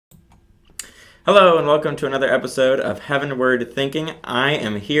Hello and welcome to another episode of Heavenward Thinking. I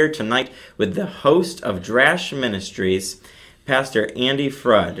am here tonight with the host of Drash Ministries, Pastor Andy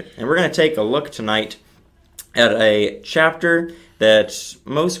Frudd. And we're going to take a look tonight at a chapter that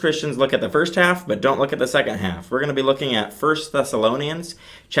most Christians look at the first half but don't look at the second half. We're going to be looking at 1 Thessalonians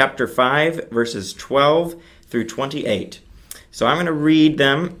chapter 5 verses 12 through 28. So I'm going to read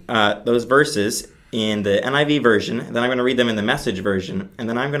them, those verses, in the NIV version, then I'm going to read them in the Message version, and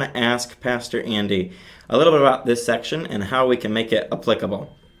then I'm going to ask Pastor Andy a little bit about this section and how we can make it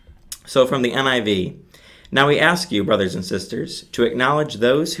applicable. So from the NIV, "Now we ask you, brothers and sisters, to acknowledge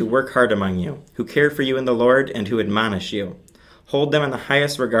those who work hard among you, who care for you in the Lord, and who admonish you. Hold them in the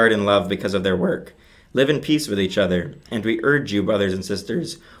highest regard and love because of their work. Live in peace with each other, and we urge you, brothers and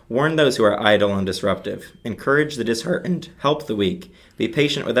sisters, warn those who are idle and disruptive. Encourage the disheartened, help the weak, be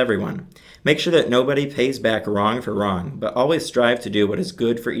patient with everyone. Make sure that nobody pays back wrong for wrong, but always strive to do what is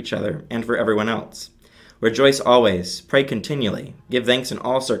good for each other and for everyone else. Rejoice always, pray continually, give thanks in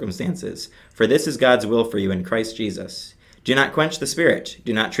all circumstances, for this is God's will for you in Christ Jesus. Do not quench the Spirit,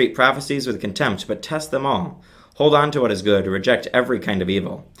 do not treat prophecies with contempt, but test them all. Hold on to what is good, reject every kind of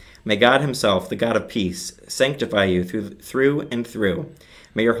evil. May God himself, the God of peace, sanctify you through and through.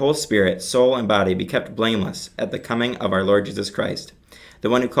 May your whole spirit, soul, and body be kept blameless at the coming of our Lord Jesus Christ. The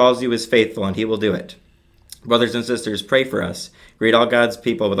one who calls you is faithful, and he will do it. Brothers and sisters, pray for us. Greet all God's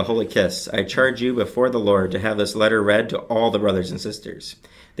people with a holy kiss. I charge you before the Lord to have this letter read to all the brothers and sisters.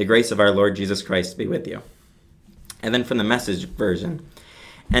 The grace of our Lord Jesus Christ be with you." And then from the Message version,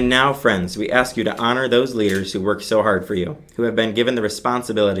 "And now, friends, we ask you to honor those leaders who work so hard for you, who have been given the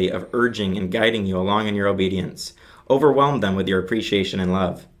responsibility of urging and guiding you along in your obedience. Overwhelm them with your appreciation and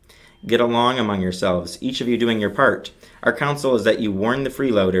love. Get along among yourselves, each of you doing your part. Our counsel is that you warn the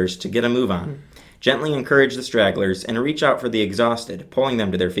freeloaders to get a move on. Gently encourage the stragglers and reach out for the exhausted, pulling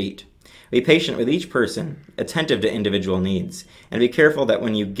them to their feet. Be patient with each person, attentive to individual needs, and be careful that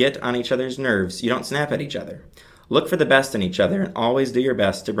when you get on each other's nerves, you don't snap at each other. Look for the best in each other and always do your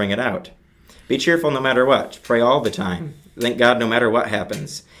best to bring it out. Be cheerful no matter what. Pray all the time. Thank God no matter what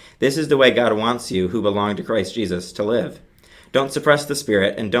happens. This is the way God wants you who belong to Christ Jesus to live. Don't suppress the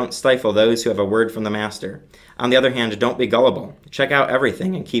Spirit, and don't stifle those who have a word from the Master. On the other hand, don't be gullible. Check out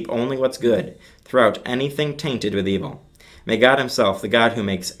everything and keep only what's good. Throw out anything tainted with evil. May God himself, the God who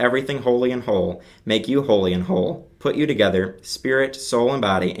makes everything holy and whole, make you holy and whole, put you together, spirit, soul, and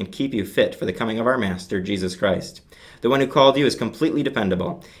body, and keep you fit for the coming of our Master, Jesus Christ. The one who called you is completely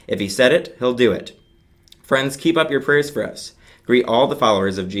dependable. If he said it, he'll do it. Friends, keep up your prayers for us. Greet all the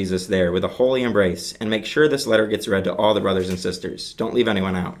followers of Jesus there with a holy embrace, and make sure this letter gets read to all the brothers and sisters. Don't leave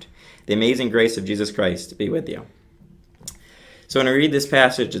anyone out. The amazing grace of Jesus Christ be with you." So when I read this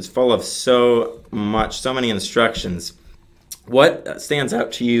passage, it's full of so many instructions. What stands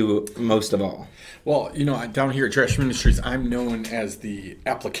out to you most of all? Well, down here at Drash Ministries, I'm known as the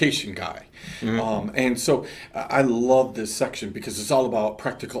application guy. And so I love this section because it's all about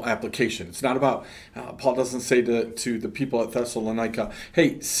practical application. It's not about, Paul doesn't say to the people at Thessalonica,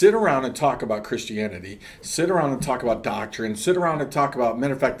 hey, sit around and talk about Christianity, sit around and talk about doctrine, sit around and talk about,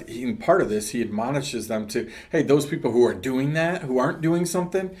 matter of fact, in part of this, he admonishes them to, hey, those people who are doing that, who aren't doing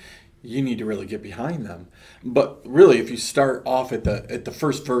something, you need to really get behind them. But really, if you start off at the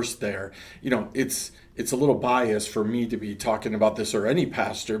first verse there, it's a little biased for me to be talking about this, or any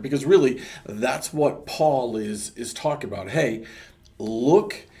pastor, because really that's what Paul is talking about. Hey,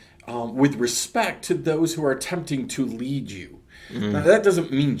 look with respect to those who are attempting to lead you. Now, that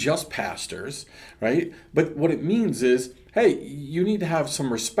doesn't mean just pastors, right? But what it means is, hey, you need to have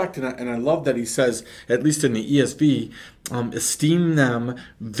some respect. And I love that he says, at least in the ESV, esteem them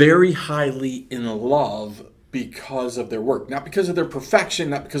very highly in love because of their work. Not because of their perfection,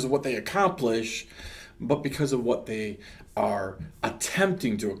 not because of what they accomplish, but because of what they are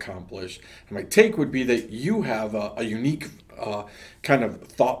attempting to accomplish. And my take would be that you have a unique kind of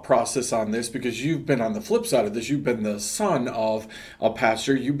thought process on this, because you've been on the flip side of this. You've been the son of a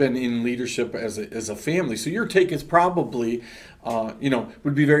pastor. You've been in leadership as a family. So your take is probably,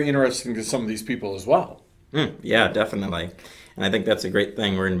 would be very interesting to some of these people as well. Yeah, definitely. And I think that's a great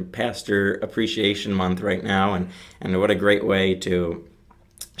thing. We're in Pastor Appreciation Month right now, and what a great way to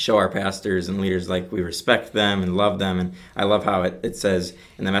show our pastors and leaders like we respect them and love them. And I love how it says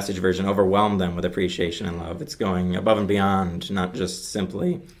in the Message version, overwhelm them with appreciation and love. It's going above and beyond, not just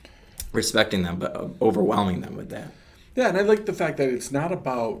simply respecting them, but overwhelming them with that. Yeah, and I like the fact that it's not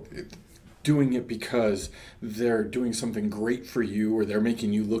about doing it because they're doing something great for you or they're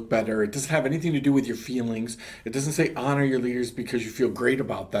making you look better. It doesn't have anything to do with your feelings. It doesn't say honor your leaders because you feel great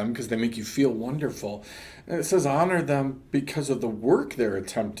about them, because they make you feel wonderful. And it says honor them because of the work they're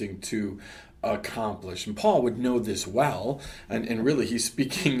attempting to accomplish. And Paul would know this well, and really he's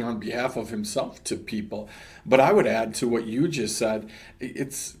speaking on behalf of himself to people. But I would add to what you just said,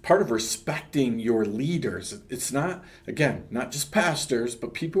 it's part of respecting your leaders. It's not, again, not just pastors,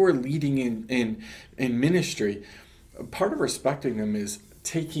 but people who are leading in ministry. Part of respecting them is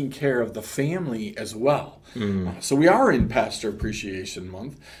taking care of the family as well. So we are in Pastor Appreciation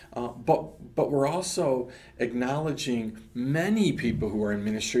Month, but we're also acknowledging many people who are in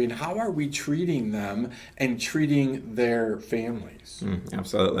ministry, and how are we treating them and treating their families.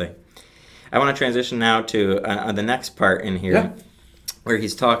 Absolutely. I want to transition now to the next part in here. Yeah. Where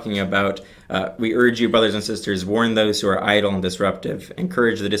he's talking about, we urge you, brothers and sisters, warn those who are idle and disruptive,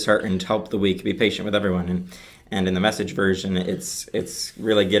 encourage the disheartened, help the weak, be patient with everyone. And in the Message version, it's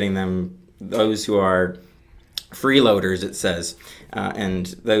really getting them, those who are freeloaders, it says, and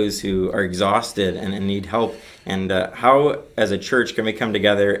those who are exhausted and need help. And how, as a church, can we come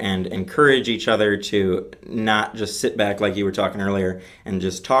together and encourage each other to not just sit back, like you were talking earlier, and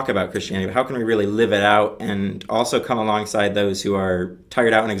just talk about Christianity, but how can we really live it out and also come alongside those who are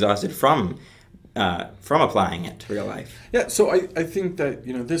tired out and exhausted from applying it to real life? Yeah, so I think that,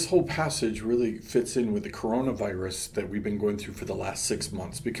 this whole passage really fits in with the coronavirus that we've been going through for the last 6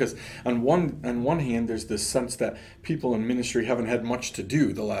 months. Because on one hand, there's this sense that people in ministry haven't had much to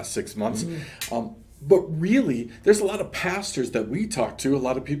do the last 6 months. But really, there's a lot of pastors that we talk to, a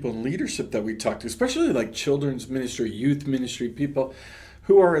lot of people in leadership that we talk to, especially like children's ministry, youth ministry people,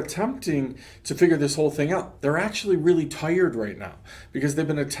 who are attempting to figure this whole thing out. They're actually really tired right now because they've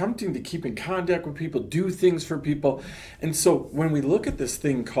been attempting to keep in contact with people, do things for people. And so when we look at this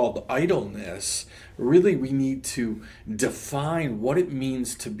thing called idleness, really we need to define what it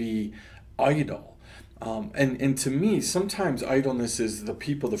means to be idle. And to me, sometimes idleness is the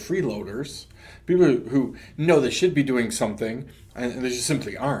freeloaders, people who know they should be doing something and they just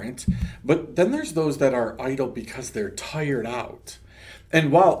simply aren't. But then there's those that are idle because they're tired out.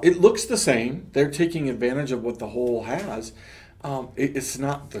 And while it looks the same, they're taking advantage of what the whole has, it's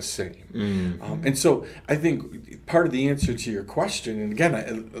not the same. And so I think part of the answer to your question, and again,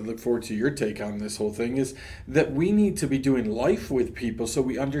 I look forward to your take on this whole thing, is that we need to be doing life with people so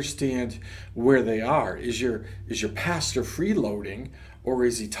we understand where they are. Is your pastor freeloading, or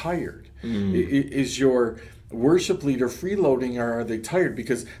is he tired? Is your worship leader freeloading, or are they tired?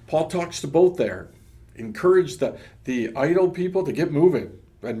 Because Paul talks to both there. Encourage the idle people to get moving.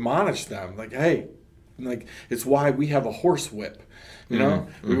 Admonish them, like, hey, like, it's why we have a horse whip. We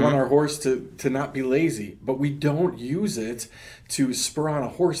want our horse to not be lazy, but we don't use it to spur on a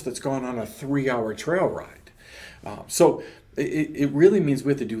horse that's gone on a 3-hour trail ride. So it really means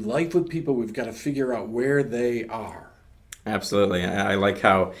we have to do life with people. We've got to figure out where they are. Absolutely. I like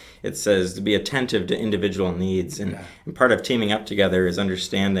how it says to be attentive to individual needs. And part of teaming up together is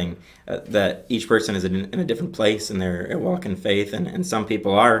understanding that each person is in a different place in their walk in faith. And some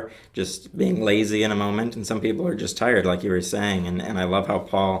people are just being lazy in a moment, and some people are just tired, like you were saying. And I love how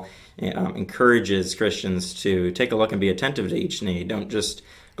Paul encourages Christians to take a look and be attentive to each need. Don't just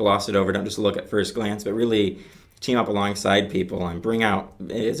gloss it over. Don't just look at first glance, but really team up alongside people and bring out,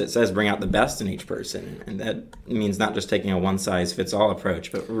 as it says, bring out the best in each person. And that means not just taking a one-size-fits-all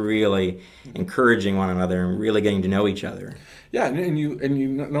approach, but really encouraging one another and really getting to know each other. Yeah, and you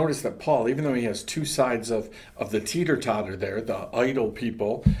notice that Paul, even though he has two sides of the teeter-totter there, the idle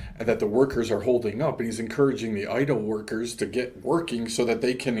people that the workers are holding up, and he's encouraging the idle workers to get working so that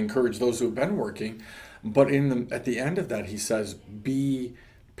they can encourage those who have been working. But at the end of that, he says, be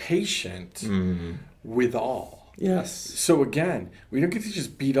patient with all. Yes. So again, we don't get to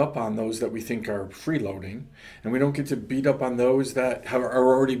just beat up on those that we think are freeloading, and we don't get to beat up on those that are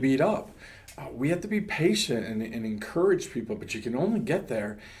already beat up. We have to be patient and encourage people, but you can only get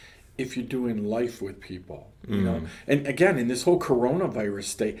there if you're doing life with people. You know. And again, in this whole coronavirus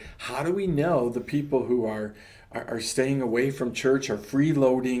state, how do we know the people who are staying away from church, are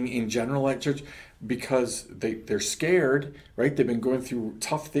freeloading in general at church? Because they're scared, right? They've been going through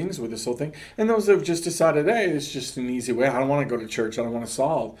tough things with this whole thing. And those that have just decided, hey, it's just an easy way. I don't want to go to church. I don't want to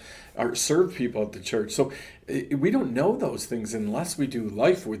solve or serve people at the church. So we don't know those things unless we do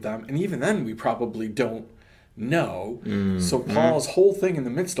life with them. And even then, we probably don't know. So Paul's whole thing in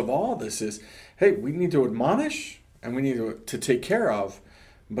the midst of all this is, hey, we need to admonish and we need to take care of.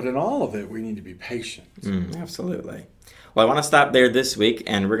 But in all of it, we need to be patient. Absolutely. Well, I want to stop there this week,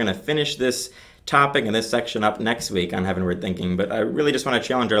 and we're going to finish this topic and this section up next week on Heavenward Thinking. But I really just want to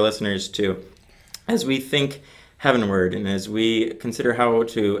challenge our listeners to, as we think heavenward and as we consider how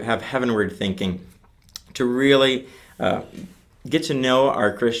to have heavenward thinking, to really get to know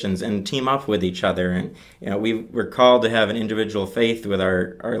our Christians and team up with each other. And we're called to have an individual faith with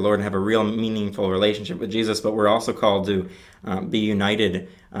our Lord and have a real meaningful relationship with Jesus, but we're also called to be united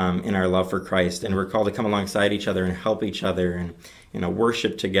in our love for Christ. And we're called to come alongside each other and help each other and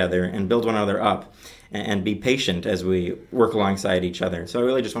worship together and build one another up and be patient as we work alongside each other. So I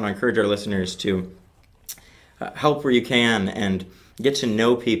really just want to encourage our listeners to help where you can and get to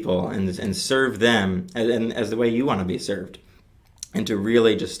know people and serve them as the way you want to be served, and to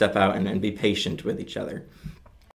really just step out and be patient with each other.